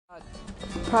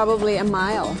probably a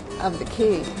mile of the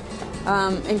key.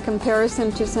 In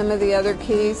comparison to some of the other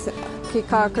keys, Key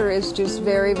Cocker is just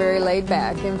very, very laid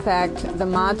back. In fact, the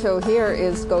motto here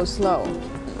is go slow.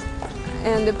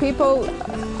 And the people,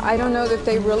 I don't know that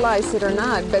they realize it or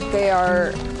not, but they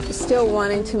are still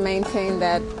wanting to maintain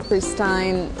that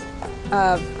pristine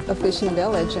a fishing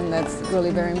village, and that's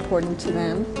really very important to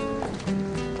them.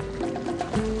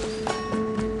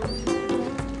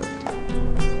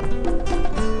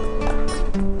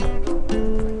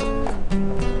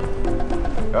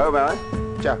 Oh, man.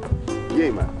 Ciao.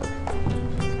 Yeah, man.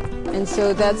 And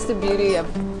so that's the beauty of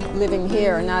living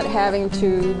here, not having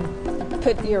to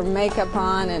put your makeup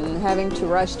on and having to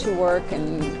rush to work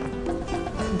and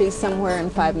be somewhere in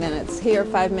 5 minutes. Here,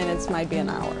 5 minutes might be an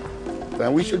hour.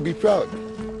 And we should be proud.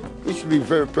 We should be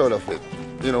very proud of it.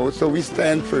 You know, so we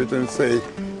stand for it and say,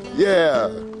 yeah,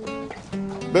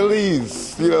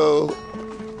 Belize, you know,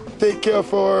 take care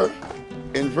of our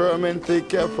environment, take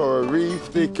care of our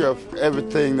reef, take care of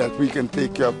everything that we can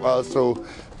take care of, also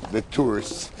the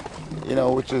tourists, you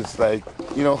know, which is like,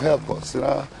 you know, help us, you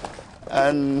know.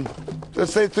 And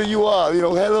just say to you all, you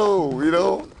know, hello, you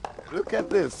know, look at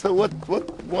this. So what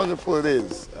wonderful it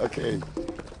is. Okay.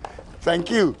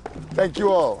 Thank you. Thank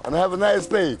you all. And have a nice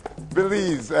day.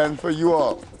 Belize, and for you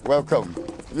all, welcome.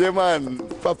 Yeah, man.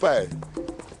 Popeye.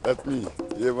 That's me.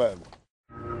 Yeah, man.